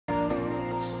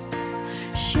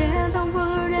share the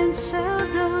word and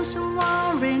serve those who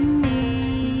are in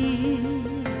need.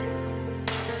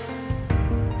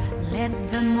 Let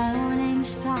the morning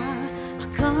star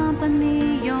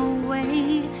accompany your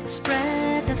way.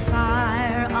 Spread the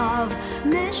fire of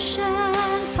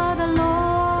mission for the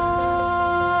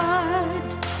Lord.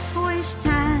 We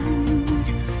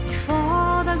stand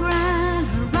before the grand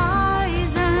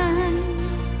horizon.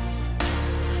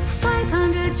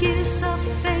 500 years of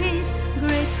faith,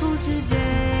 grateful today.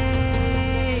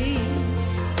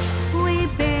 We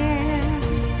bear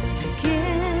the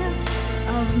gift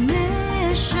of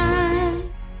mission.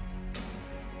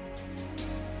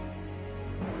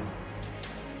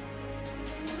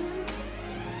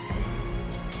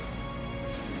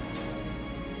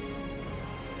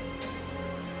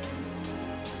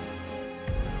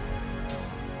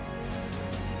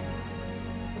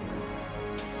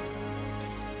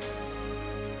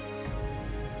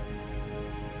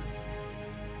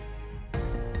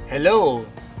 Hello!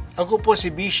 Ako po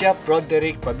si Bishop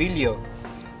Roderick Pabilio,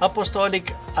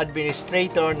 Apostolic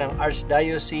Administrator ng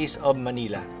Archdiocese of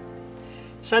Manila.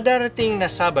 Sa darating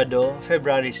na Sabado,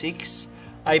 February 6,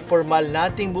 ay formal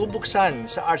nating bubuksan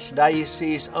sa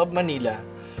Archdiocese of Manila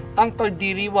ang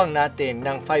pagdiriwang natin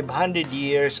ng 500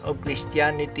 years of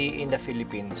Christianity in the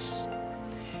Philippines.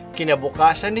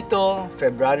 Kinabukasan nito,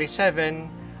 February 7,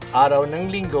 araw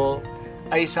ng Linggo,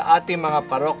 ay sa ating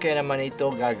mga parokya naman ito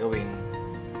gagawin.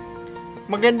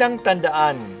 Magandang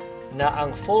tandaan na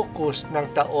ang focus ng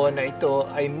taon na ito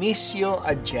ay Missio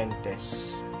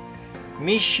Agentes,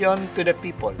 Mission to the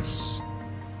Peoples,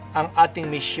 ang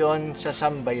ating misyon sa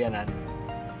sambayanan.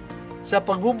 Sa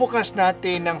pagbubukas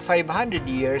natin ng 500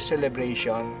 year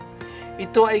celebration,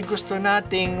 ito ay gusto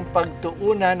nating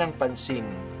pagtuunan ng pansin.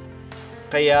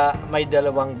 Kaya may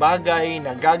dalawang bagay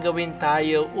na gagawin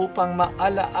tayo upang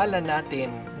maalaala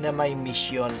natin na may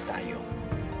misyon tayo.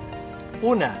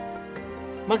 Una,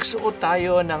 magsuot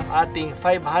tayo ng ating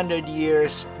 500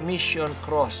 years mission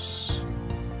cross.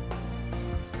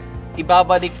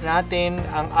 Ibabalik natin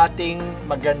ang ating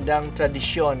magandang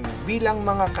tradisyon bilang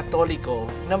mga Katoliko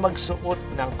na magsuot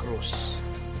ng krus.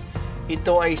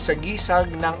 Ito ay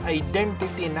sagisag ng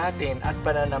identity natin at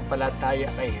pananampalataya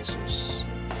kay Jesus.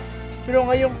 Pero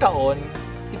ngayong taon,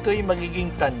 ito ay magiging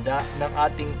tanda ng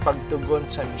ating pagtugon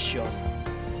sa misyon.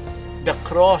 The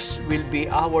cross will be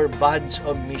our badge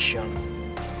of mission.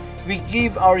 We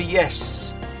give our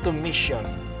yes to mission.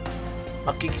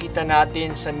 Makikita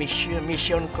natin sa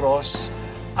mission cross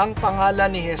ang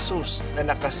pangalan ni Jesus na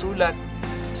nakasulat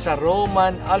sa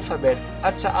Roman alphabet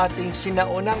at sa ating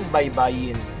sinaunang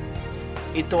baybayin.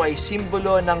 Ito ay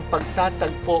simbolo ng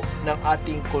pagtatagpo ng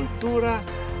ating kultura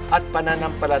at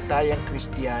pananampalatayang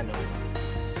Kristiyano,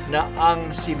 na ang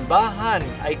simbahan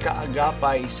ay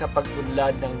kaagapay sa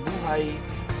pag-unlad ng buhay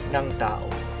ng tao.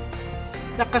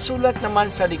 Nakasulat naman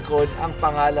sa likod ang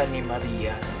pangalan ni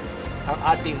Maria, ang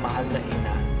ating mahal na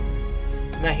ina,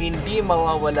 na hindi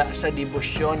mawawala sa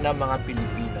debosyon ng mga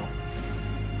Pilipino.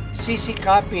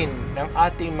 Sisikapin ng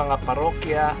ating mga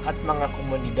parokya at mga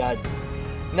komunidad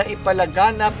na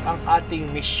ipalaganap ang ating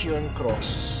mission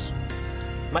cross.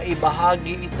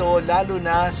 Maibahagi ito lalo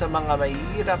na sa mga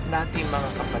mahihirap nating mga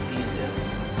kapatid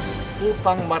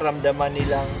upang maramdaman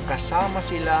nilang kasama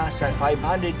sila sa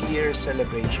 500 year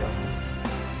celebration.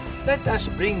 Let us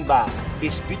bring back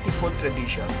this beautiful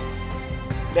tradition.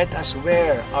 Let us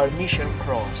wear our mission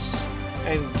cross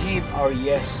and give our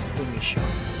yes to mission.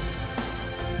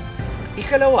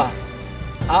 Ikalawa,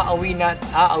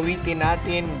 aawitin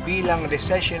natin bilang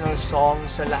recessional song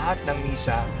sa lahat ng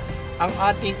misa ang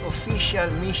ating official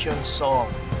mission song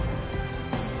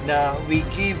na We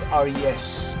Give Our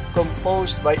Yes,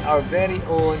 composed by our very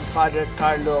own Father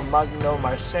Carlo Magno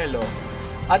Marcelo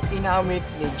at inawit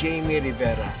ni Jamie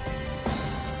Rivera.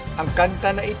 Ang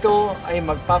kanta na ito ay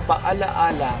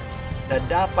magpapaalaala na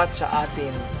dapat sa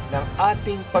atin ng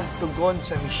ating pagtugon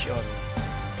sa misyon.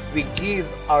 We give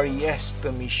our yes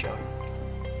to mission.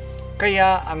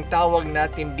 Kaya ang tawag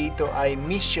natin dito ay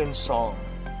mission song.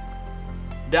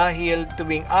 Dahil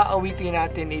tuwing aawitin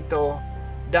natin ito,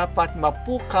 dapat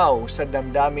mapukaw sa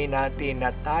damdamin natin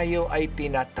na tayo ay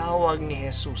tinatawag ni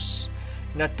Jesus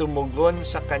na tumugon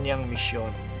sa kanyang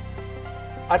misyon.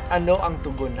 At ano ang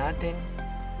tugon natin?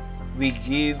 We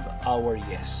give our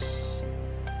yes.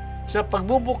 Sa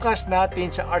pagbubukas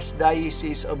natin sa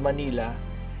Archdiocese of Manila,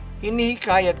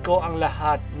 hinihikayat ko ang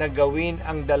lahat na gawin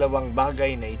ang dalawang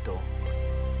bagay na ito.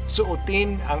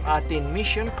 Suotin ang ating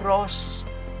mission cross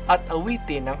at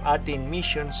awitin ang ating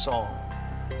mission song.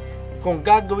 Kung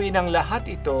gagawin ang lahat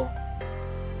ito,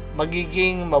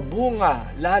 magiging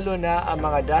mabunga lalo na ang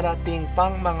mga darating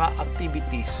pang mga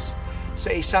activities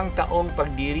sa isang taong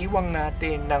pagdiriwang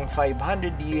natin ng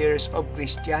 500 years of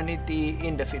Christianity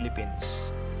in the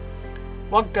Philippines.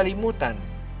 Huwag kalimutan,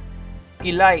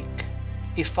 i-like,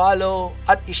 i-follow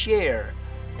at i-share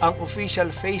ang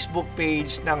official Facebook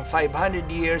page ng 500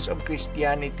 Years of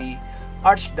Christianity,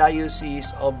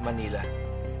 Archdiocese of Manila.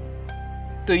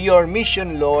 To your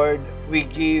mission, Lord, we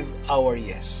give our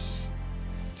yes.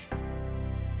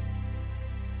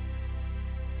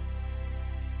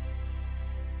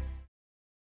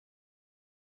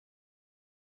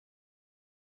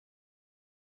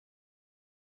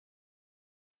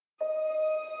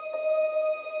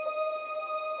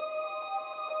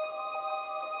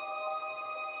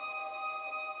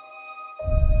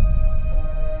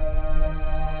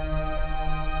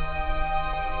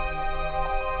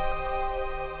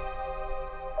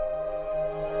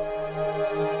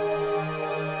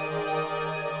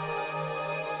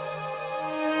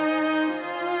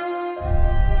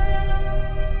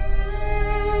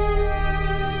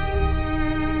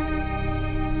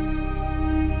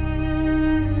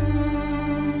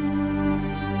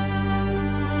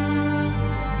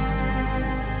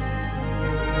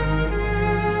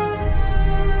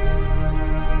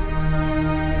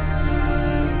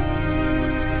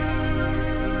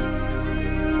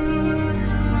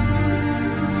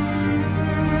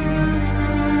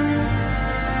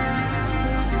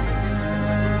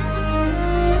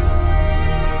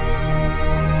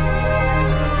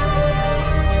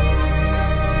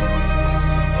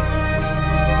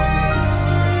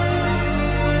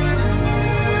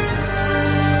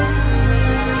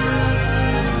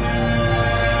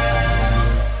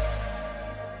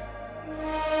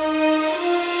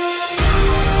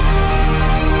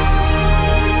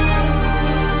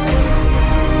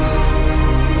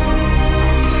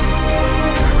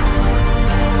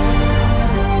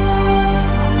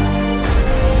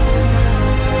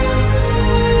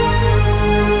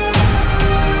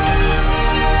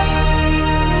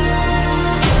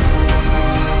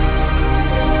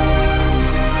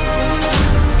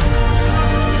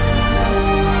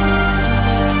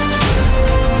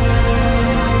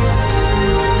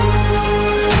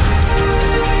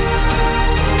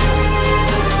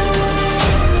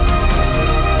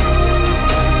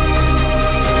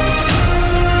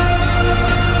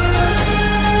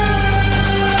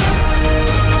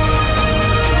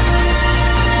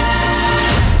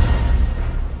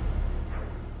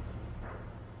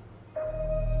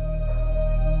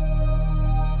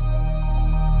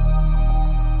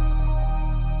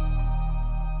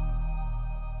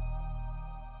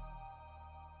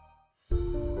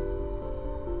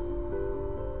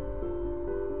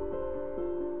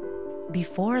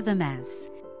 Before the Mass,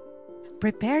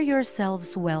 prepare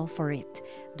yourselves well for it.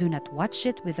 Do not watch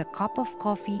it with a cup of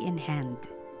coffee in hand.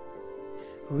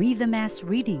 Read the Mass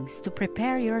readings to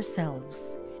prepare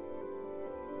yourselves.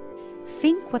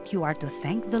 Think what you are to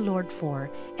thank the Lord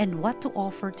for and what to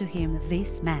offer to Him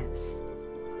this Mass.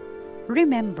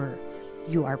 Remember,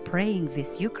 you are praying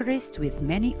this Eucharist with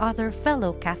many other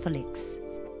fellow Catholics.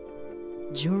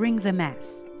 During the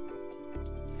Mass,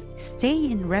 stay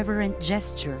in reverent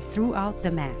gesture throughout the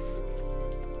Mass.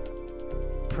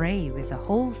 Pray with the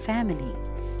whole family.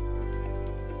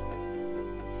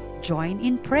 Join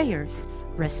in prayers,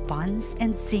 response,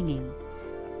 and singing.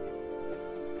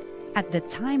 At the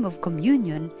time of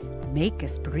communion, make a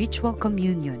spiritual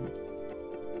communion.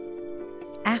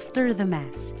 After the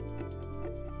Mass,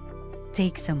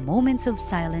 take some moments of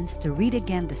silence to read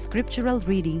again the scriptural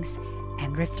readings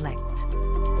and reflect.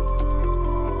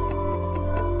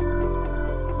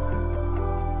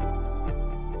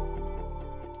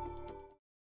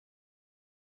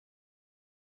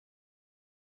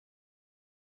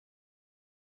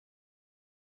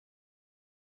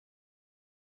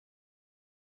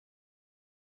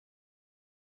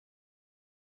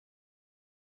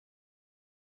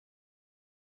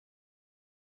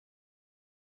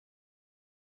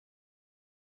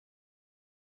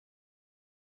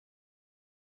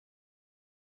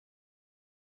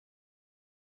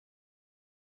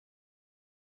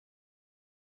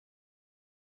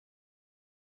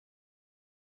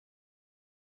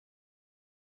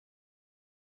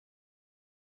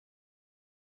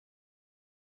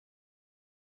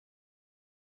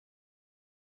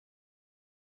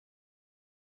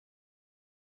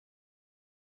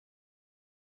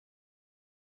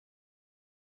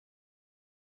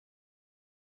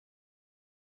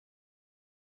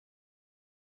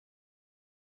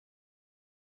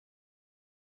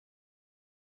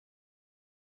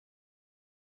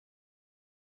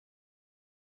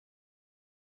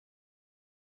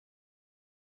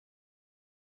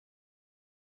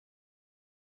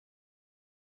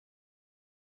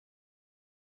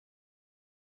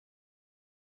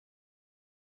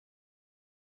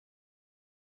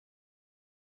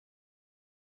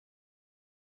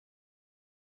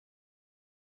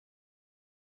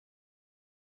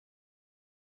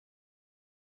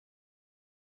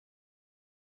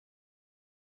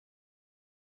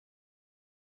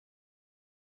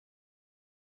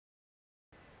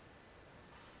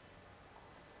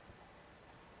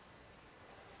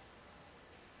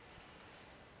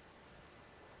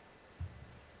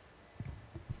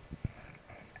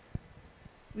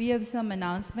 We have some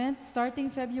announcements. Starting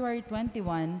February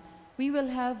 21, we will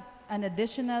have an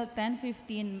additional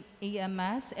 10:15 a.m.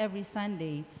 Mass every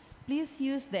Sunday. Please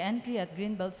use the entry at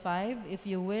Greenbelt 5 if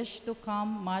you wish to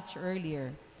come much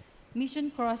earlier. Mission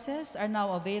crosses are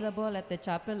now available at the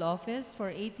chapel office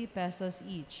for 80 pesos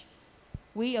each.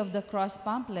 Way of the Cross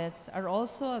pamphlets are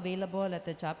also available at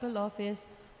the chapel office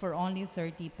for only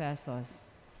 30 pesos.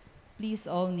 Please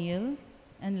all kneel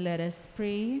and let us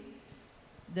pray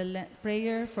the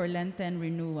prayer for Lenten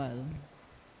renewal.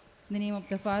 In the name of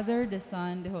the Father, the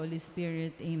Son, the Holy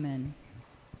Spirit, amen.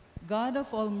 God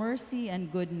of all mercy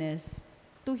and goodness,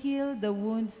 to heal the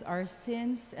wounds our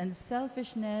sins and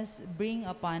selfishness bring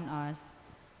upon us,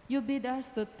 you bid us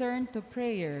to turn to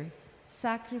prayer,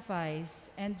 sacrifice,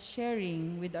 and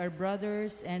sharing with our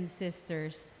brothers and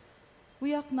sisters.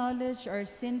 We acknowledge our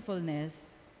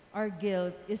sinfulness. Our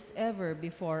guilt is ever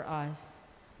before us.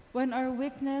 When our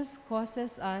weakness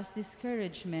causes us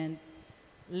discouragement,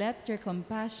 let your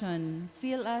compassion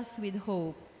fill us with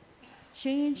hope.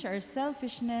 Change our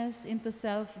selfishness into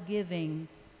self-giving.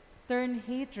 Turn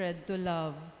hatred to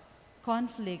love,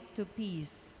 conflict to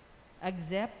peace.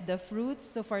 Accept the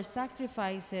fruits of our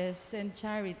sacrifices and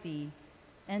charity,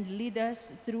 and lead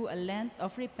us through a Lent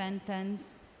of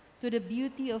repentance to the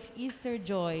beauty of Easter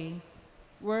joy,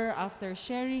 where after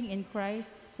sharing in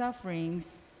Christ's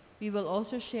sufferings, we will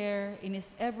also share in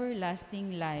his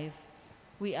everlasting life.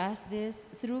 We ask this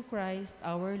through Christ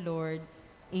our Lord.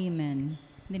 Amen.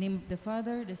 In the name of the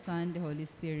Father, the Son, the Holy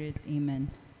Spirit. Amen.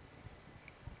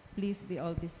 Please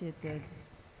all be seated.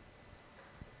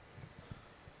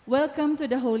 Welcome to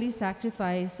the Holy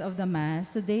Sacrifice of the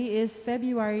Mass. Today is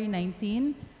February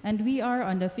 19, and we are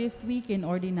on the 5th week in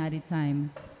Ordinary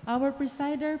Time. Our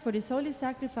presider for this Holy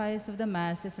Sacrifice of the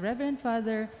Mass is Reverend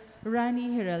Father Rany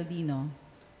Geraldino.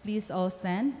 Please all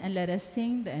stand and let us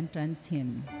sing the entrance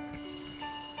hymn.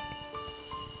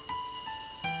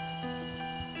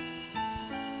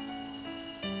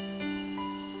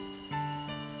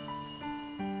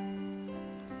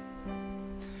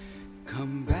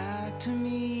 Come back to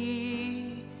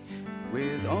me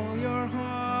with all your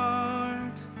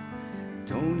heart.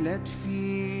 Don't let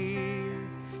fear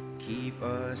keep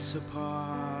us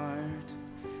apart.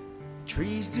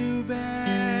 Trees do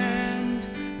bend,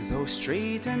 though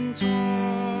straight and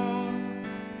tall,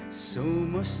 so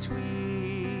must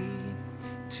we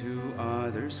to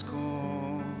others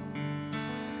call.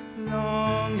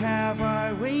 Long have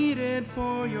I waited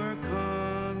for your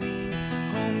coming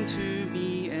home to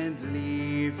me, and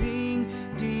living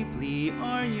deeply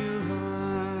are you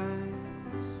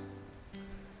ours.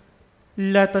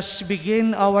 Let us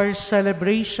begin our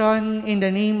celebration in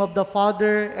the name of the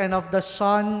Father, and of the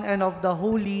Son, and of the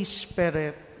Holy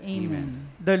Spirit. Amen.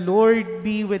 The Lord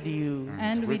be with you.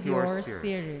 And with your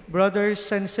spirit.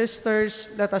 Brothers and sisters,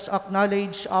 let us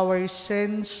acknowledge our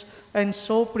sins and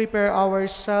so prepare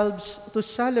ourselves to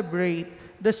celebrate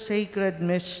the sacred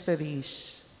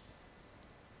mysteries.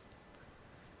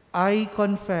 I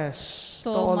confess To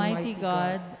Almighty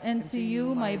God and to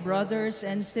you, my brothers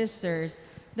and sisters,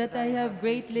 that I have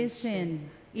greatly sinned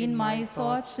in my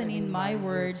thoughts and in my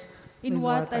words, in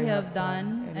what I have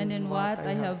done and in what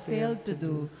I have failed to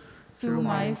do, through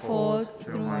my fault,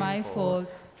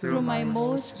 through my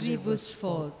most grievous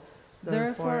fault.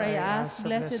 Therefore I ask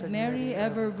Blessed Mary,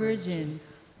 ever Virgin,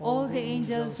 all the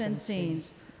angels and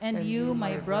saints, and you,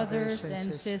 my brothers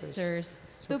and sisters,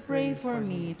 to pray for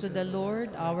me to the Lord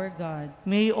our God.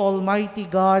 May Almighty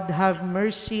God have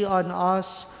mercy on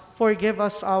us, forgive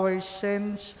us our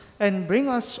sins, and bring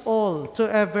us all to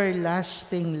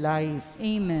everlasting life.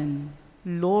 Amen.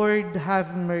 Lord,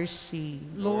 have mercy.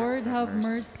 Lord, have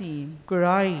mercy.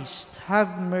 Christ,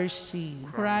 have mercy.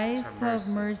 Christ, have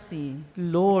mercy.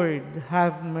 Lord,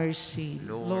 have mercy.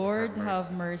 Lord,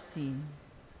 have mercy.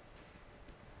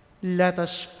 Let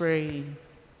us pray.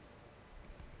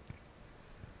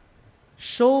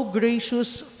 Show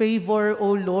gracious favor,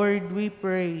 O Lord, we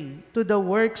pray, to the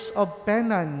works of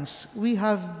penance we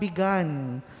have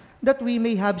begun, that we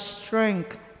may have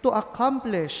strength to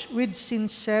accomplish with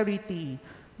sincerity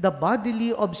the bodily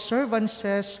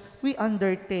observances we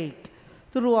undertake.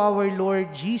 Through our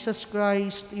Lord Jesus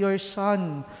Christ, your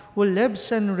Son, who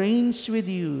lives and reigns with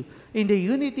you in the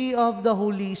unity of the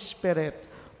Holy Spirit,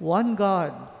 one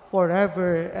God,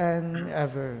 forever and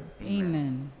ever.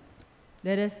 Amen.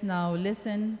 Let us now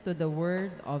listen to the word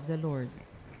of the Lord.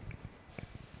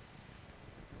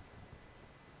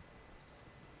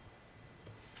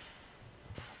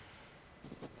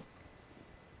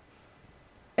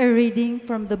 A reading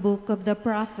from the book of the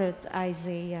prophet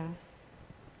Isaiah.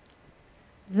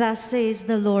 Thus says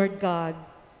the Lord God,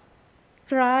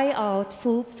 Cry out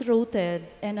full-throated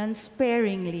and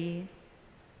unsparingly.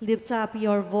 Lift up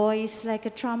your voice like a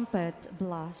trumpet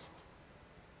blast.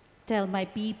 Tell my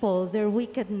people their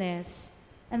wickedness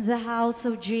and the house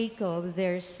of Jacob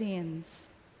their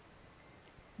sins.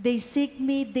 They seek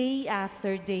me day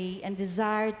after day and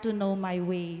desire to know my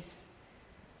ways,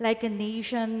 like a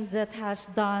nation that has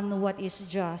done what is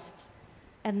just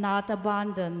and not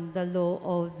abandoned the law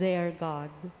of their God.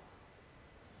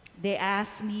 They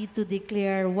ask me to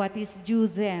declare what is due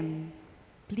them,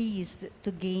 pleased to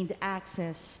gain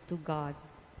access to God.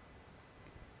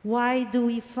 Why do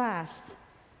we fast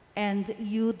and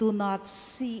you do not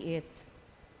see it?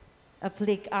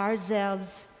 Afflict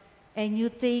ourselves and you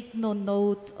take no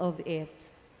note of it.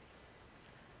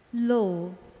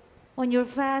 Lo, on your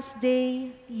fast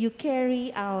day, you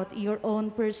carry out your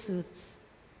own pursuits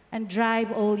and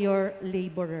drive all your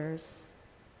laborers.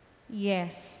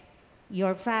 Yes,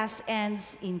 your fast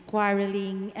ends in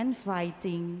quarreling and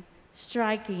fighting,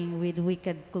 striking with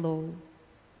wicked claw.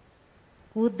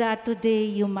 Would that today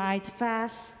you might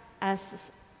fast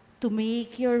as to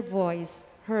make your voice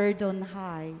heard on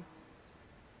high.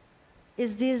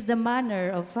 Is this the manner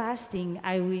of fasting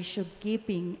I wish of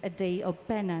keeping a day of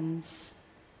penance?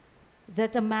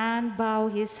 That a man bow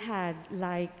his head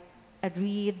like a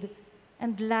reed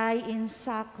and lie in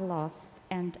sackcloth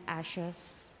and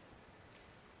ashes?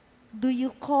 Do you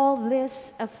call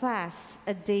this a fast,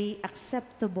 a day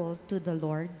acceptable to the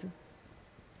Lord?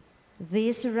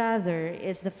 This rather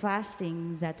is the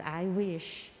fasting that I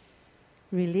wish,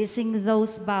 releasing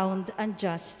those bound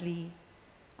unjustly,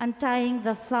 untying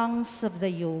the thongs of the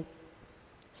yoke,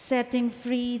 setting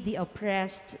free the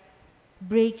oppressed,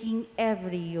 breaking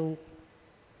every yoke,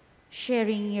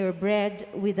 sharing your bread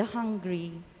with the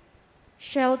hungry,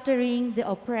 sheltering the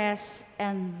oppressed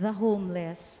and the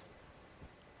homeless,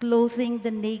 clothing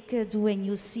the naked when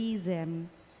you see them,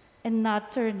 and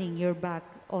not turning your back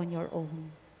on your own.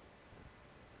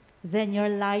 Then your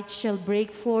light shall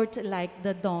break forth like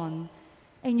the dawn,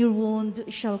 and your wound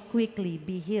shall quickly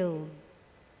be healed.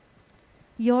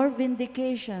 Your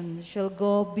vindication shall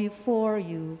go before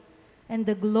you, and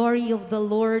the glory of the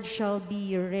Lord shall be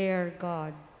your rear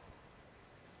guard.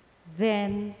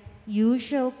 Then you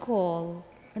shall call,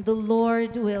 and the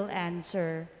Lord will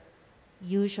answer.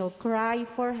 You shall cry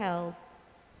for help,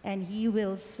 and he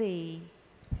will say,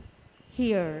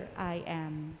 Here I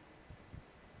am.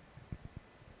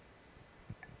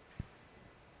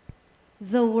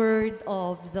 The word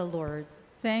of the Lord.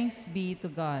 Thanks be to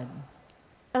God.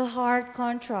 A heart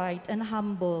contrite and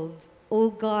humbled, O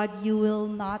God, you will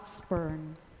not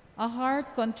spurn. A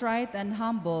heart contrite and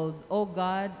humbled, O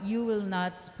God, you will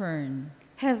not spurn.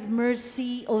 Have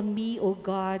mercy on me, O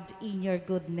God, in your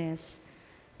goodness.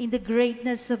 In the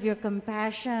greatness of your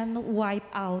compassion, wipe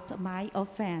out my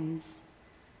offense.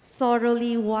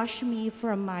 Thoroughly wash me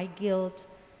from my guilt,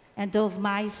 and of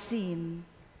my sin,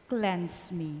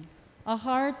 cleanse me. A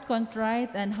heart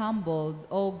contrite and humbled,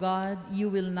 O God, you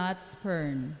will not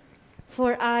spurn.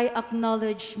 For I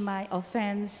acknowledge my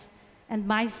offense, and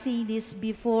my sin is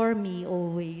before me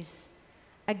always.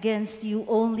 Against you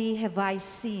only have I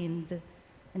sinned,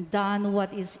 and done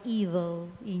what is evil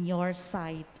in your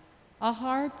sight. A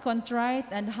heart contrite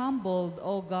and humbled,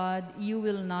 O God, you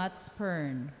will not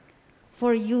spurn.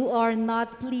 For you are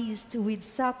not pleased with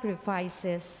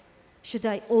sacrifices. Should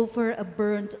I offer a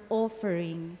burnt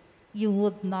offering, you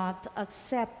would not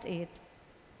accept it.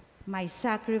 My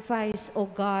sacrifice, O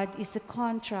God, is a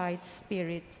contrite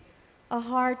spirit, a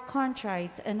heart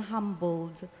contrite and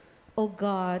humbled. O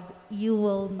God, you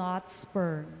will not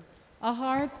spurn. A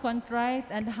heart contrite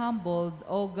and humbled,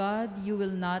 O God, you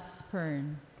will not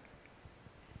spurn.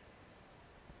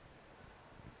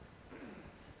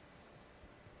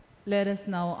 Let us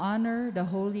now honor the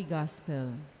Holy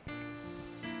Gospel.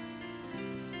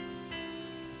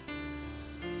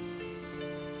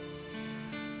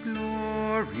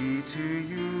 Glory to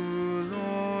you,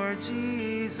 Lord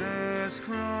Jesus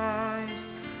Christ,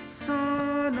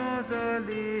 Son of the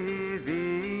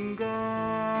living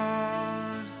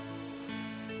God.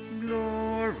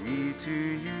 Glory to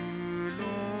you,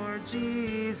 Lord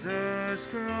Jesus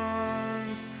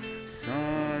Christ,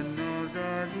 Son of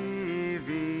the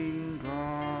living God.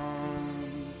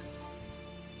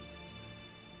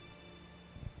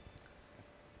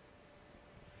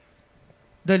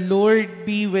 The Lord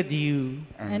be with you.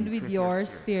 And with your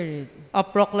spirit. A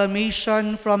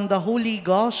proclamation from the Holy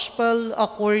Gospel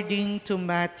according to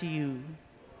Matthew.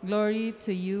 Glory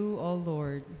to you, O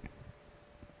Lord.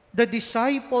 The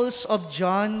disciples of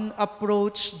John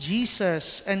approached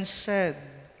Jesus and said,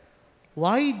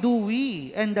 Why do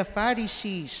we and the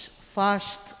Pharisees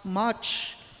fast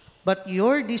much, but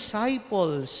your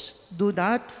disciples do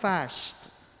not fast."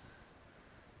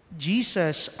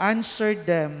 Jesus answered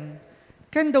them,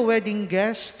 "Can the wedding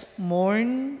guests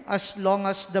mourn as long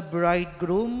as the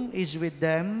bridegroom is with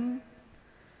them?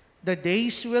 The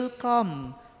days will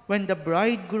come when the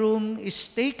bridegroom is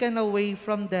taken away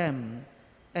from them,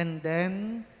 and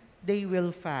then they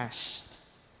will fast."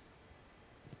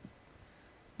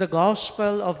 The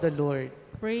Gospel of the Lord.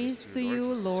 Praise to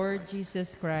you, Lord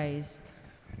Jesus Christ.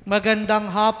 Magandang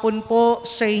hapon po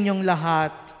sa inyong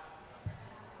lahat.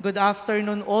 Good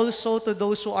afternoon also to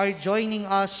those who are joining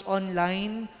us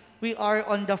online. We are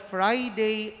on the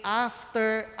Friday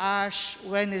after Ash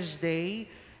Wednesday,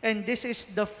 and this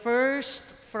is the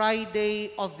first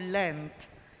Friday of Lent.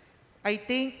 I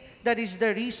think that is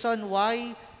the reason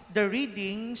why the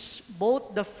readings,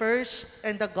 both the first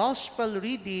and the Gospel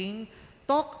reading,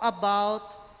 talk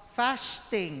about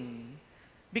fasting.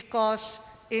 Because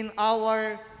in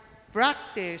our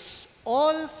practice,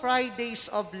 all Fridays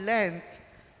of Lent,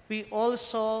 we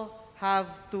also have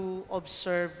to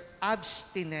observe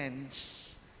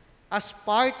abstinence as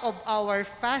part of our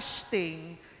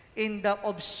fasting in the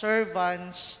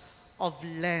observance of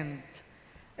Lent.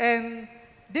 And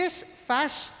this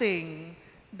fasting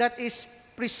that is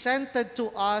presented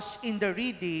to us in the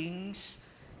readings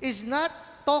is not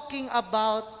talking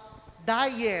about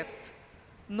diet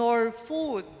nor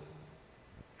food.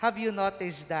 Have you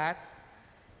noticed that?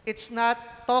 It's not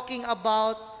talking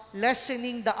about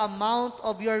lessening the amount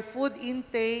of your food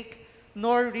intake,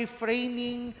 nor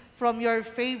refraining from your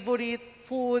favorite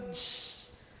foods,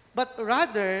 but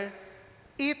rather,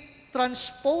 it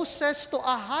transposes to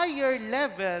a higher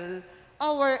level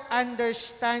our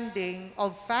understanding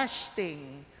of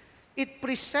fasting. It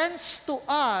presents to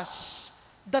us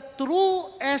the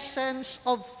true essence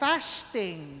of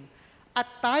fasting, a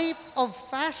type of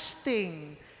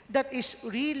fasting that is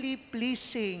really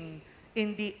pleasing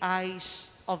in the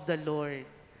eyes of the Lord.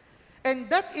 And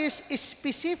that is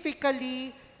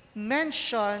specifically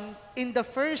mentioned in the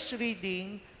first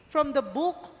reading from the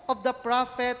book of the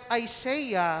prophet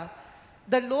Isaiah.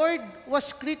 The Lord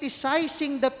was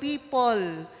criticizing the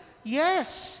people.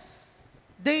 Yes,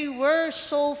 they were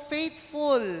so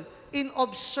faithful in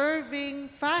observing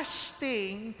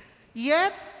fasting,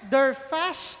 yet their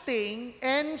fasting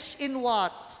ends in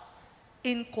what?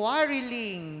 In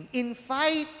quarreling, in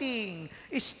fighting,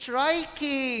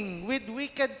 striking with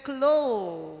wicked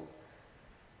claw.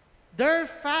 Their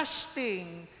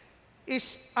fasting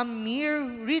is a mere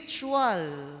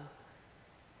ritual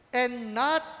and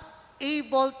not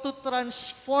able to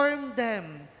transform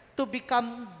them to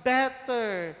become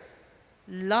better,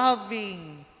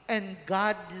 loving, and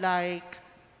God-like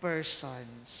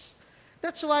persons.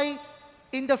 That's why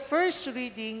in the first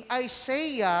reading,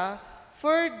 Isaiah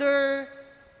further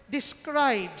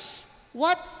describes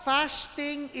what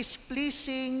fasting is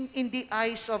pleasing in the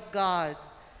eyes of God.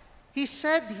 He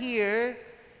said here,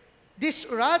 "This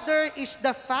rather is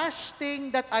the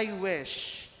fasting that I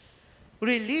wish,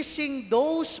 releasing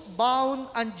those bound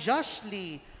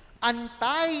unjustly,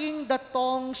 untying the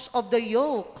tongues of the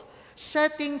yoke,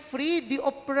 setting free the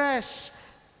oppressed,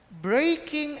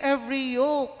 breaking every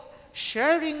yoke,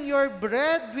 sharing your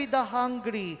bread with the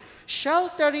hungry,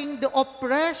 sheltering the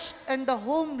oppressed and the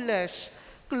homeless,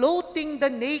 clothing the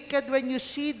naked when you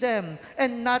see them,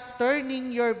 and not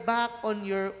turning your back on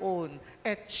your own,"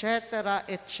 etc.,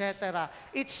 etc.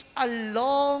 It's a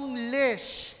long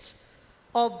list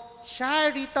of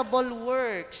charitable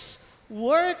works,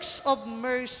 works of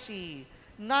mercy,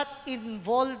 not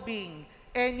involving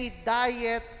any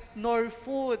diet nor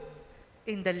food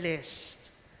in the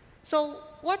list. So,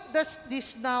 what does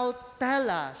this now tell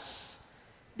us?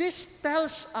 This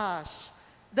tells us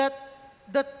that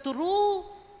the true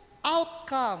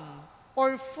outcome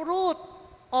or fruit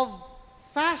of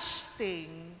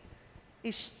fasting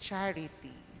is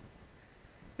charity.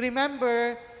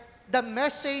 Remember, the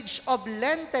message of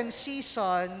Lenten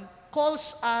season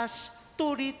calls us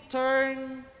to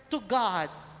return to God.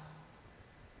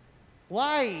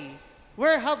 Why?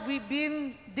 Where have we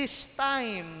been this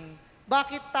time?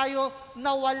 Bakit tayo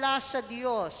nawala sa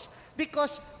Diyos?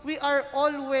 Because we are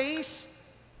always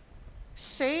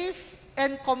safe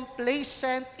and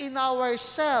complacent in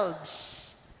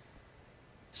ourselves.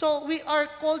 So we are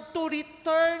called to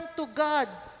return to God,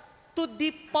 to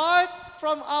depart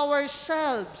from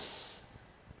ourselves.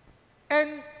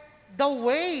 And the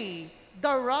way,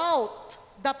 the route,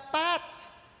 the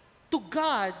path to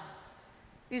God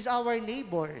is our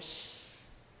neighbors.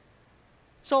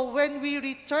 So when we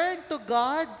return to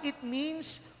God, it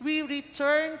means we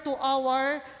return to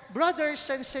our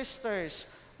brothers and sisters,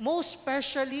 most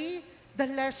especially the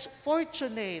less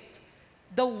fortunate,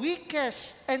 the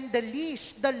weakest and the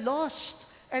least, the lost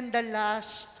and the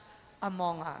last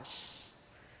among us.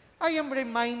 I am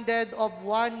reminded of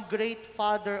one great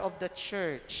father of the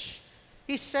church.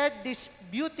 He said this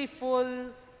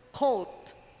beautiful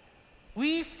quote,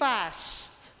 "We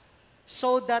fast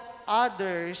so that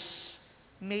others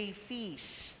may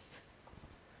feast."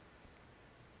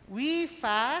 We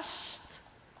fast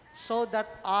so that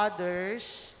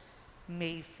others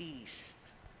may feast.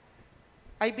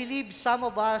 I believe some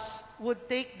of us would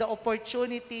take the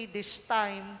opportunity this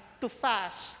time to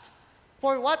fast.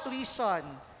 For what reason?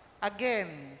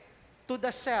 Again, to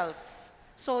the self,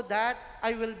 so that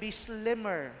I will be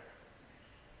slimmer,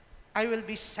 I will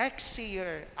be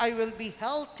sexier, I will be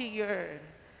healthier.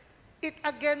 It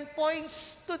again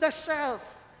points to the self.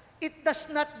 It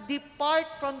does not depart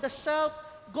from the self,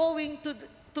 going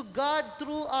to God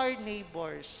through our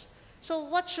neighbors. So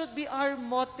what should be our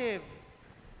motive?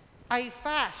 I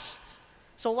fast.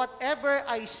 So whatever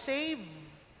I save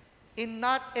in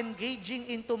not engaging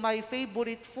into my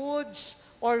favorite foods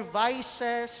or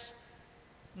vices,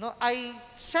 no, I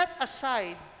set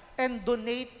aside and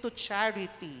donate to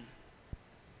charity.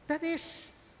 That is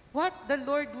what the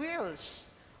Lord wills.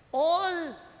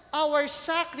 All our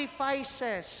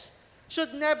sacrifices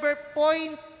should never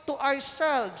point to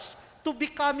ourselves, to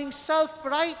becoming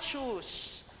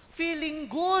self-righteous, feeling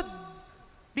good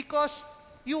because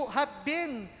you have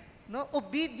been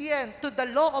obedient to the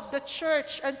law of the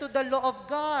church and to the law of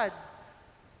God.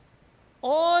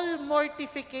 All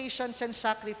mortifications and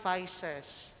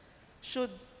sacrifices should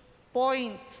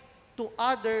point to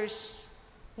others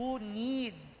who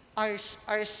need our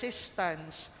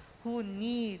assistance, who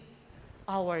need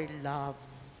our love.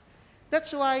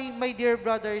 That's why, my dear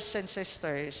brothers and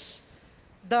sisters,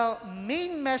 the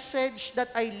main message that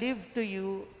I leave to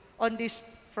you on this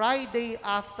Friday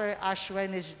after Ash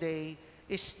Wednesday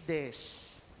is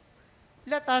this: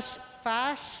 let us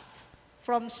fast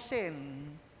from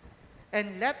sin,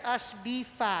 and let us be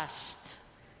fast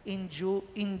in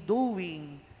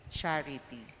doing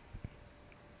charity.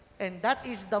 And that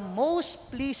is the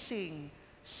most pleasing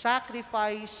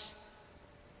sacrifice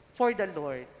for the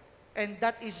Lord. And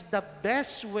that is the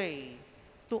best way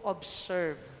to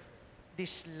observe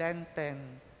this Lenten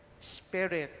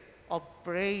spirit of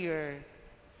prayer,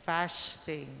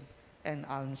 fasting, and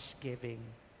almsgiving.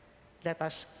 Let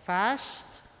us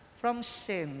fast from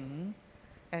sin,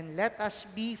 and let us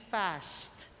be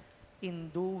fast in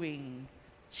doing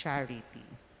charity.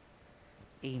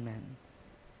 Amen.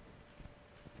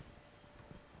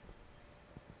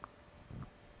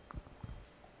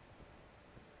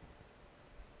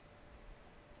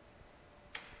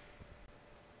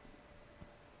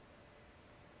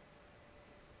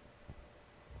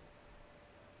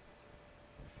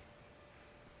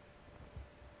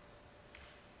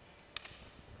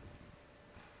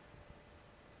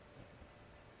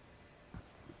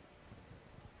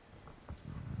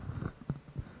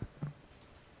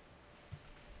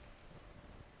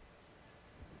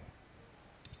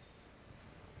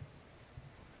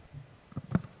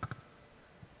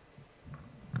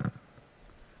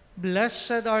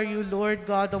 Blessed are you, Lord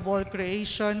God of all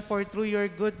creation, for through your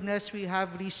goodness we have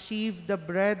received the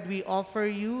bread we offer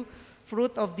you,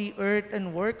 fruit of the earth and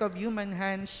work of human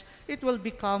hands. It will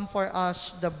become for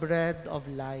us the bread of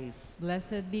life.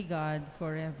 Blessed be God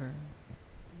forever.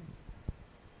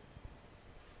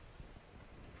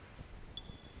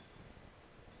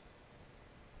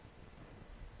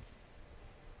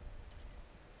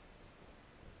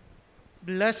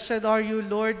 Blessed are you,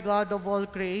 Lord God of all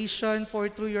creation, for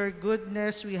through your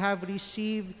goodness we have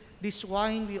received this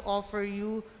wine we offer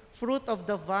you, fruit of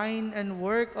the vine and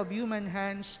work of human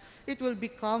hands. It will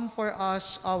become for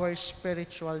us our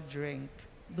spiritual drink.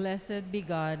 Blessed be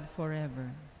God forever.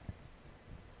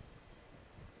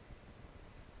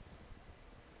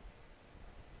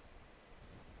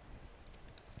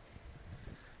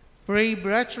 Pray,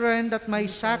 brethren, that my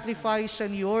sacrifice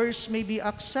and yours may be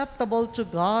acceptable to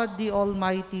God, the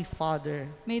Almighty Father.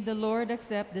 May the Lord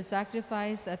accept the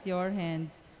sacrifice at your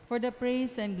hands for the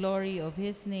praise and glory of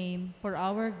his name, for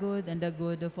our good and the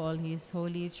good of all his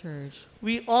holy church.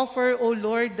 We offer, O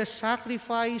Lord, the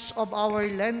sacrifice of our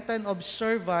Lenten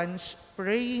observance,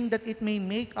 praying that it may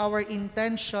make our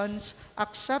intentions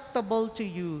acceptable to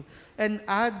you and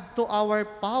add to our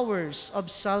powers of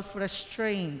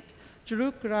self-restraint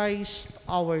through Christ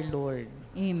our Lord.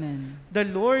 Amen. The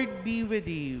Lord be with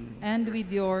you. And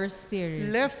with your spirit.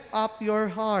 Lift up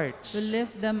your hearts. We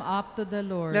lift them up to the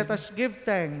Lord. Let us give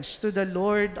thanks to the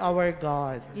Lord our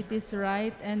God. It is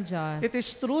right and just. It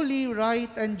is truly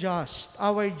right and just,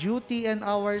 our duty and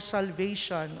our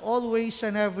salvation, always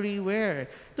and everywhere,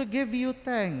 to give you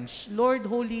thanks, Lord,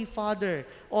 Holy Father,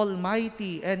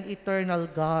 Almighty and eternal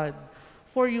God.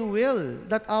 For you will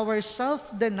that our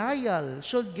self-denial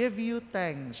should give you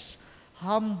thanks,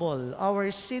 humble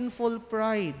our sinful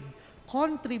pride,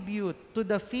 contribute to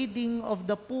the feeding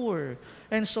of the poor,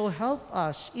 and so help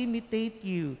us imitate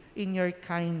you in your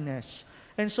kindness.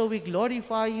 And so we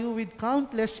glorify you with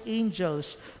countless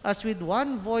angels, as with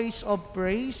one voice of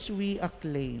praise we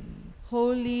acclaim.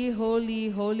 Holy,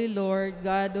 holy, holy Lord,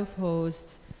 God of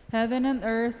hosts, heaven and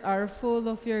earth are full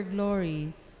of your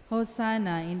glory.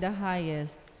 Hosanna in the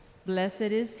highest.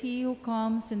 Blessed is he who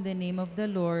comes in the name of the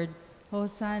Lord.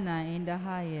 Hosanna in the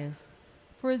highest.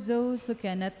 For those who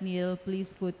cannot kneel,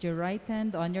 please put your right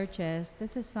hand on your chest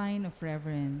as a sign of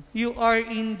reverence. You are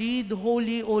indeed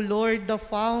holy, O Lord, the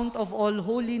fount of all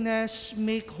holiness.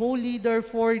 Make holy,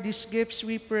 therefore, these gifts,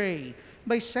 we pray,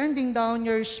 by sending down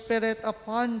your Spirit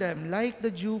upon them like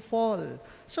the dew fall,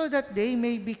 so that they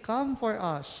may become for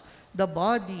us the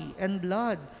body and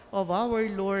blood of our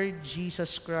Lord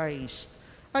Jesus Christ.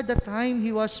 At the time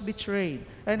he was betrayed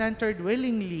and entered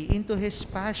willingly into his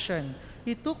passion,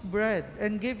 he took bread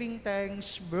and giving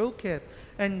thanks, broke it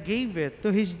and gave it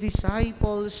to his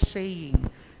disciples,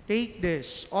 saying, "Take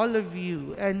this, all of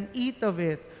you, and eat of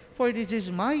it, for this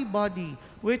is my body,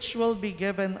 which will be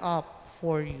given up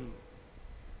for you."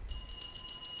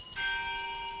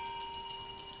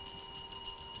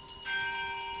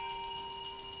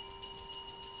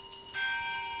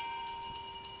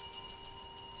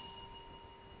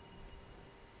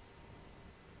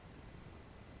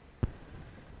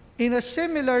 In a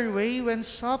similar way, when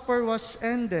supper was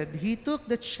ended, he took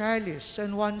the chalice,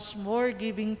 and once more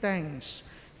giving thanks,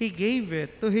 he gave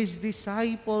it to his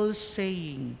disciples,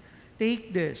 saying,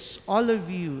 "Take this, all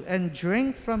of you, and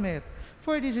drink from it,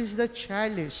 for this is the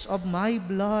chalice of my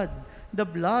blood, the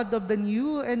blood of the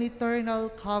new and eternal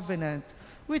covenant,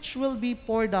 which will be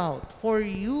poured out for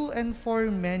you and for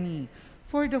many,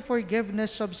 for the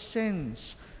forgiveness of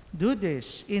sins. Do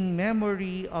this in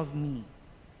memory of me."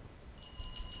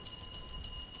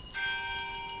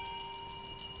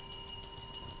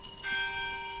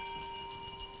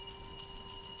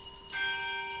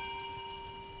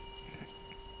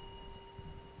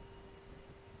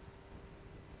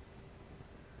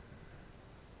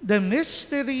 The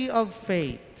mystery of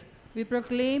faith. We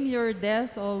proclaim your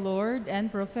death, O Lord, and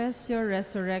profess your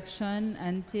resurrection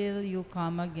until you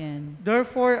come again.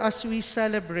 Therefore, as we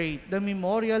celebrate the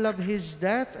memorial of his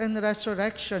death and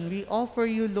resurrection, we offer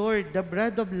you, Lord, the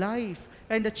bread of life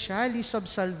and the chalice of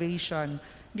salvation,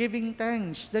 giving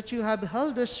thanks that you have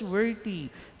held us worthy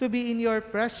to be in your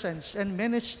presence and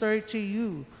minister to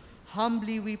you.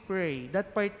 Humbly we pray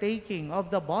that partaking of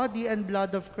the body and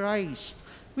blood of Christ,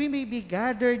 we may be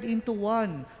gathered into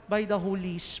one by the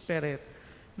Holy Spirit.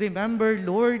 Remember,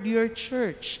 Lord, your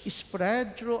church is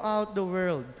spread throughout the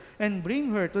world, and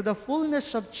bring her to the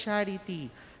fullness of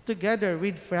charity, together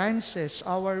with Francis,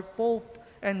 our Pope,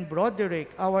 and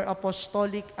Broderick, our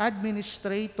apostolic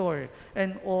administrator,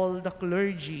 and all the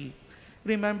clergy.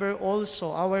 Remember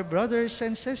also our brothers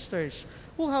and sisters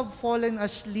who have fallen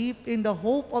asleep in the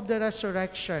hope of the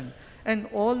resurrection,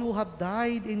 and all who have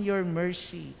died in your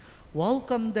mercy.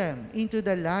 Welcome them into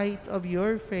the light of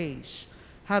your face.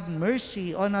 Have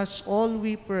mercy on us all,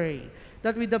 we pray,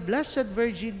 that with the Blessed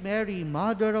Virgin Mary,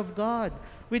 Mother of God,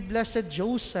 with Blessed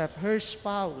Joseph, her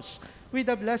spouse, with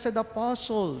the blessed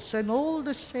apostles and all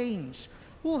the saints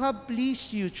who have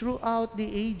pleased you throughout the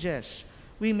ages,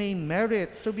 we may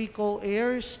merit to be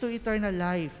co-heirs to eternal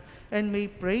life, and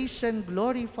may praise and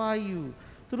glorify you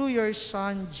through your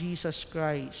Son, Jesus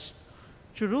Christ.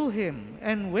 Through him,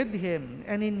 and with him,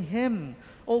 and in him,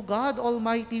 O God,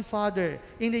 Almighty Father,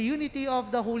 in the unity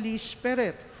of the Holy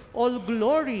Spirit, all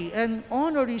glory and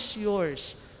honor is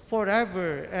yours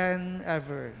forever and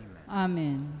ever.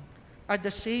 Amen. At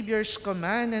the Savior's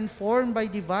command and formed by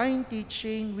divine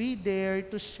teaching, we dare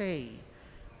to say,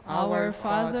 Our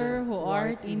Father who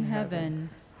art in heaven,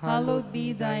 hallowed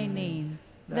be thy name.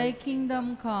 Thy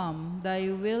kingdom come,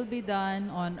 thy will be done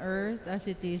on earth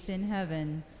as it is in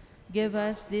heaven. Give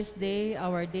us this day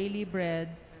our daily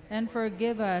bread, and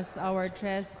forgive us our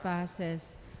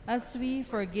trespasses, as we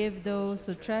forgive those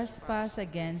who trespass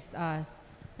against us.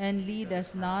 And lead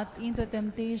us not into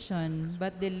temptation,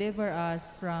 but deliver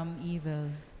us from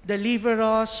evil. Deliver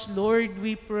us, Lord,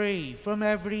 we pray, from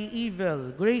every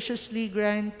evil. Graciously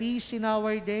grant peace in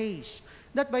our days,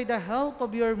 that by the help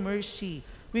of your mercy,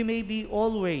 we may be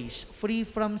always free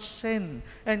from sin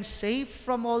and safe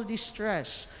from all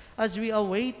distress, as we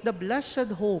await the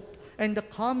blessed hope and the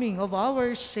coming of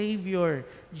our Savior,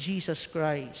 Jesus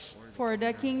Christ. For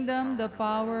the kingdom, the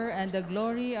power, and the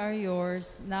glory are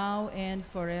yours, now and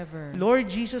forever. Lord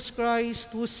Jesus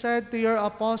Christ, who said to your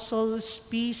apostles,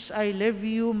 "Peace I leave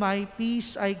you, my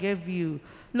peace I give you,"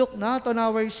 look not on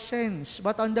our sins,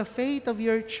 but on the faith of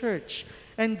your church,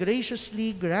 and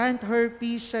graciously grant her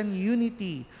peace and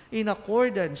unity in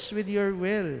accordance with your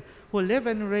will, who live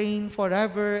and reign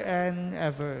forever and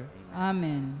ever.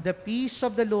 Amen. The peace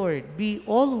of the Lord be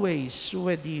always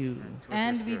with you.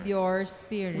 And with your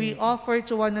spirit. We offer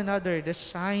to one another the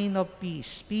sign of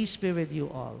peace. Peace be with you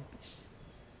all.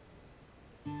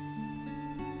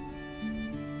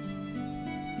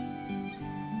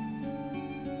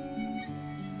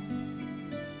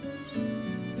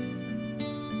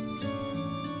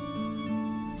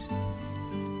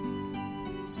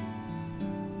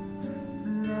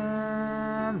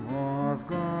 Lamb of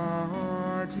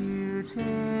God, you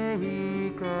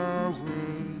take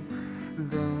away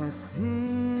the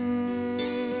sins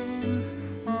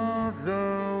of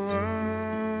the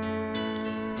world.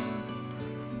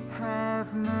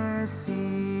 Have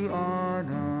mercy on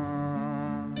us.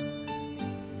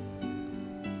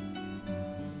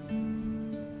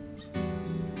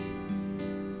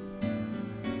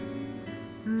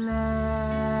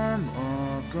 Lamb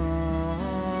of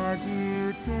God,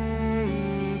 you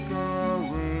take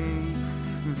away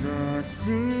the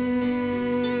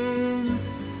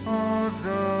sins of the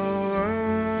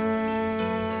world.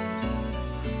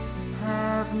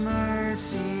 Have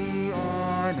mercy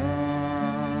on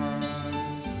us.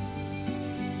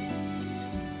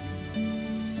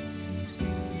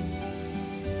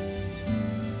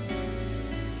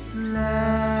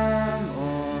 Lamb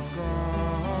of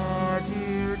God,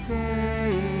 you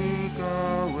take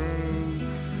away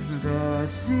the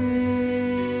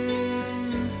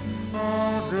sins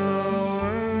of the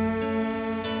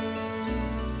world.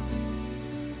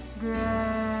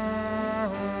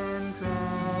 Grant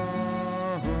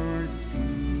us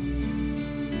peace.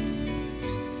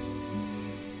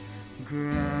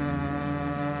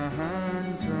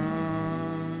 Grant us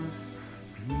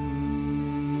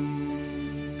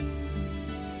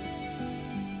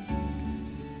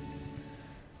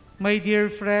My dear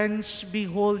friends,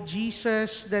 behold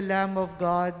Jesus, the Lamb of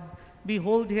God.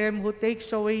 Behold him who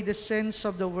takes away the sins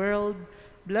of the world.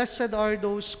 Blessed are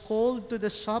those called to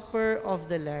the supper of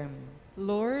the Lamb.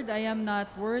 Lord, I am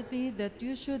not worthy that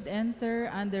you should enter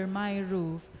under my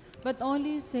roof, but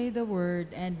only say the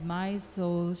word, and my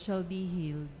soul shall be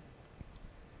healed.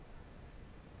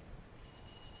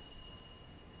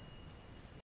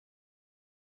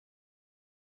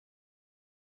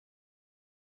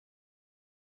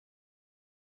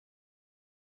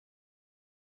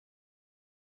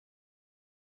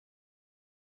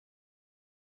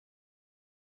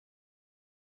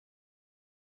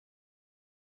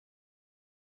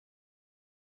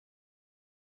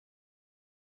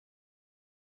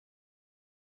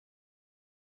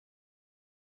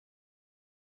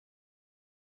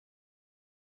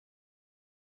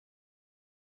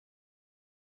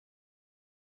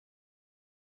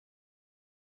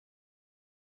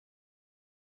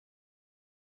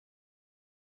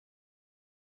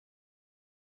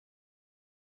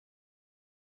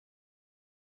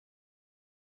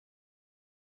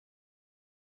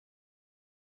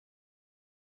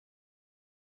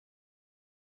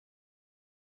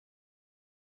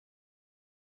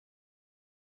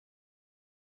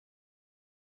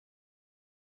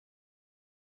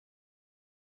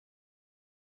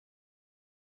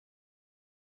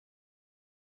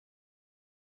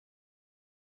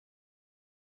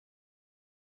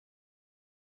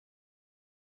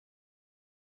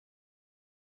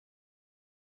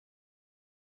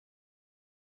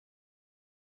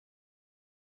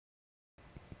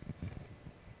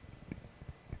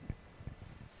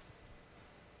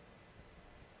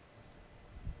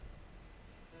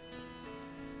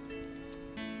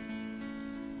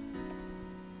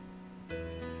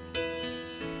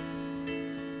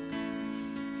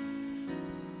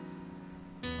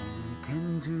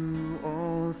 can do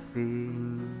all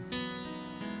things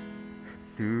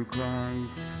through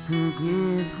Christ who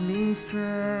gives me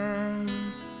strength.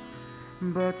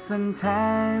 But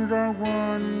sometimes I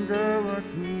wonder what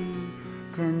He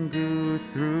can do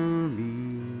through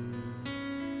me.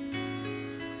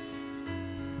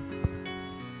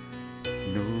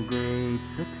 No great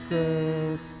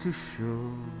success to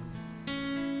show,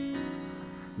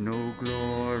 no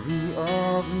glory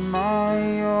of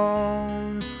my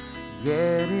own,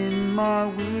 yet in my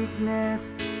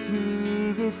weakness He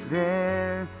is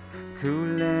there to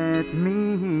let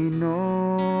me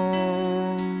know.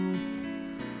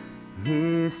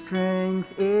 His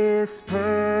strength is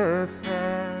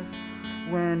perfect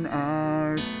when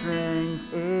our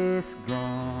strength is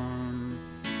gone.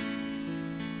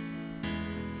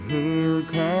 He'll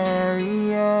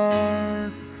carry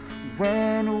us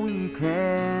when we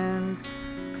can't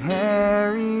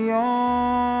carry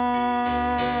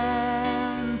on.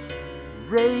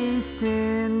 Raised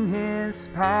in His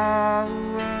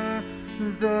power,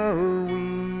 the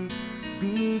weak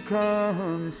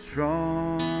become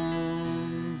strong.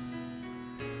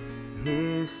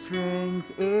 His strength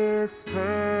is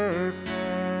perfect.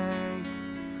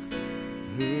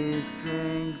 His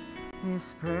strength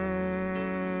is perfect.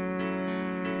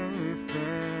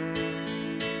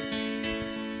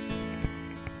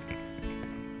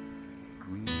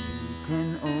 We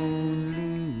can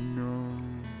only know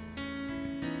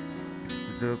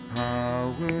the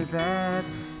power that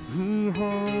He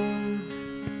holds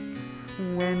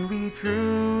when we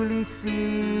truly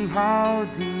see how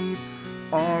deep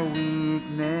our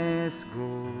weakness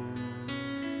goes.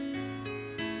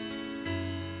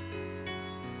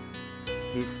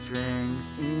 His strength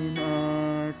in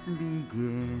us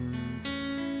begins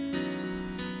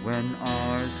when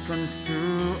ours comes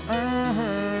to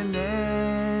an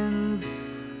end.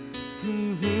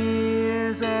 He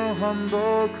hears a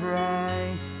humble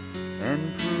cry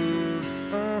and proves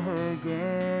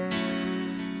again.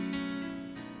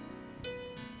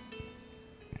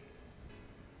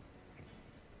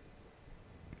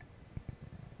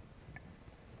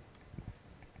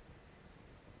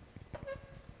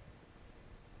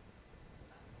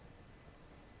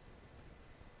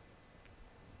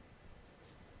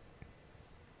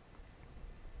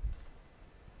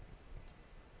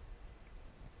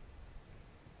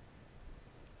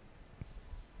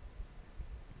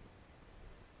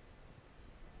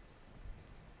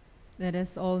 Let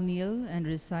us all kneel and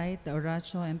recite the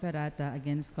Oratio Imperata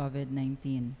against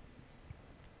COVID-19.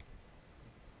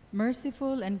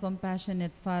 Merciful and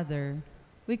compassionate Father,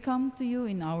 we come to you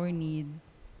in our need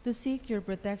to seek your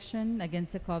protection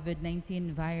against the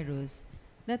COVID-19 virus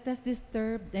that has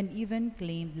disturbed and even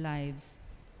claimed lives.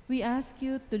 We ask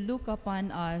you to look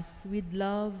upon us with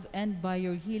love and by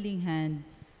your healing hand,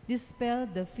 dispel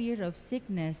the fear of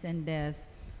sickness and death,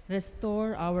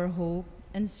 restore our hope,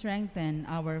 and strengthen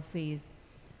our faith.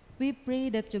 We pray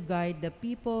that you guide the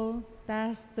people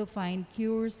tasked to find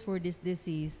cures for this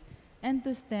disease and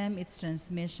to stem its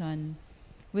transmission.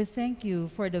 We thank you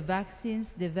for the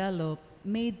vaccines developed,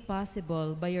 made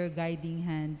possible by your guiding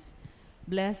hands.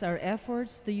 Bless our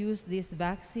efforts to use these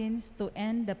vaccines to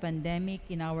end the pandemic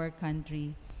in our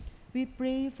country. We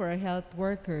pray for our health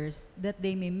workers that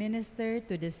they may minister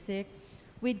to the sick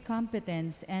with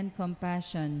competence and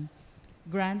compassion.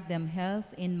 Grant them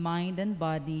health in mind and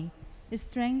body,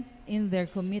 strength in their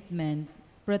commitment,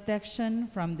 protection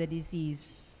from the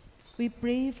disease. We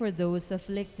pray for those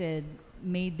afflicted.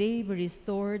 May they be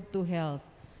restored to health.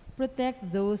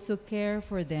 Protect those who care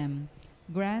for them.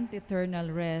 Grant eternal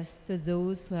rest to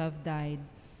those who have died.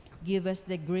 Give us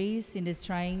the grace in these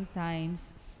trying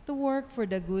times to work for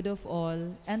the good of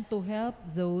all and to help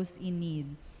those in need.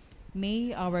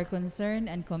 May our concern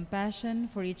and compassion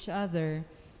for each other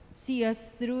see us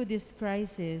through this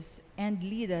crisis and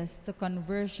lead us to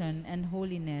conversion and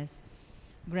holiness.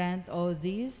 Grant all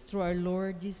this through our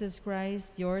Lord Jesus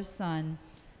Christ, your Son,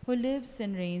 who lives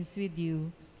and reigns with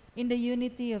you in the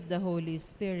unity of the Holy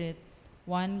Spirit,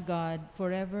 one God,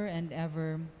 forever and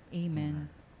ever. Amen.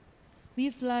 We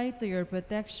fly to your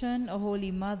protection, O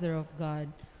Holy Mother of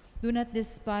God. Do not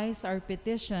despise our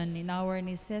petition in our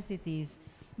necessities,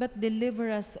 but deliver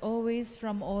us always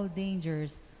from all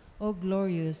dangers, O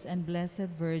glorious and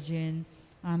blessed Virgin.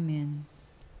 Amen.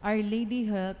 Our Lady,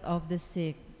 Health of the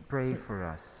Sick, Pray for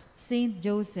us. Saint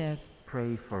Joseph,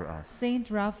 Pray for us.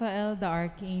 Saint Raphael the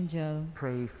Archangel,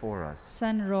 Pray for us.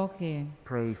 San Roque,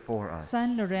 Pray for us.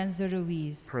 San Lorenzo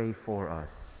Ruiz, Pray for us.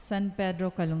 San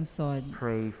Pedro Calungsod.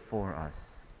 Pray for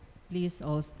us. Please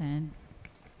all stand.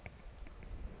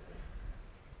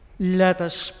 Let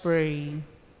us pray.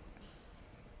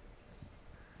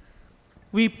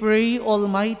 We pray,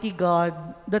 Almighty God,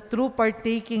 that through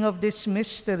partaking of this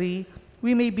mystery,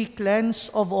 we may be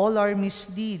cleansed of all our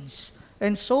misdeeds,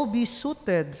 and so be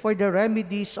suited for the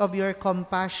remedies of your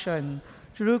compassion,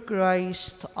 through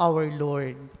Christ our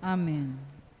Lord. Amen.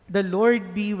 The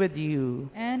Lord be with you.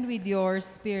 And with your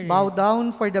spirit. Bow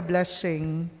down for the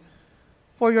blessing.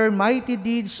 For your mighty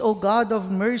deeds, O God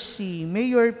of mercy, may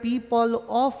your people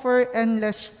offer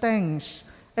endless thanks,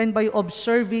 and by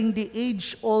observing the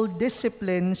age-old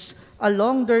disciplines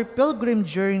along their pilgrim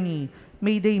journey,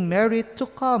 may they merit to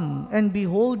come and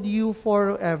behold you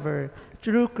forever,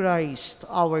 through Christ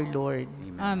our Lord.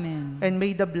 Amen. And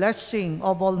may the blessing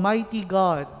of Almighty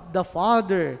God, the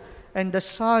Father, and the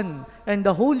Son, and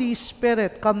the Holy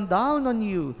Spirit come down on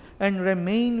you and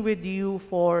remain with you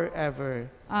forever.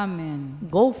 Amen.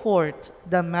 Go forth,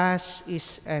 the Mass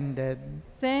is ended.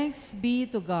 Thanks be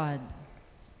to God.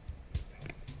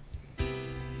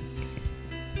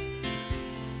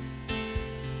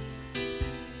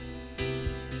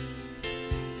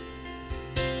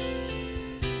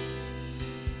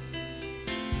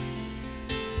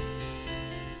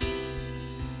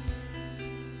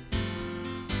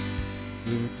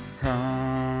 It's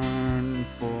time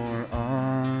for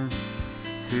us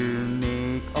to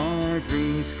make our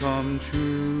dreams come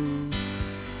true.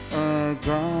 A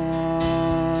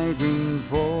guiding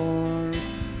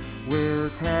voice will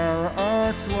tell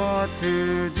us what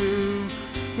to do.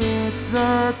 It's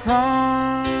the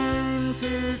time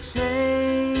to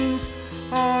change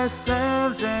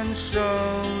ourselves and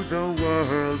show the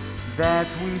world that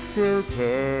we still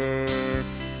care.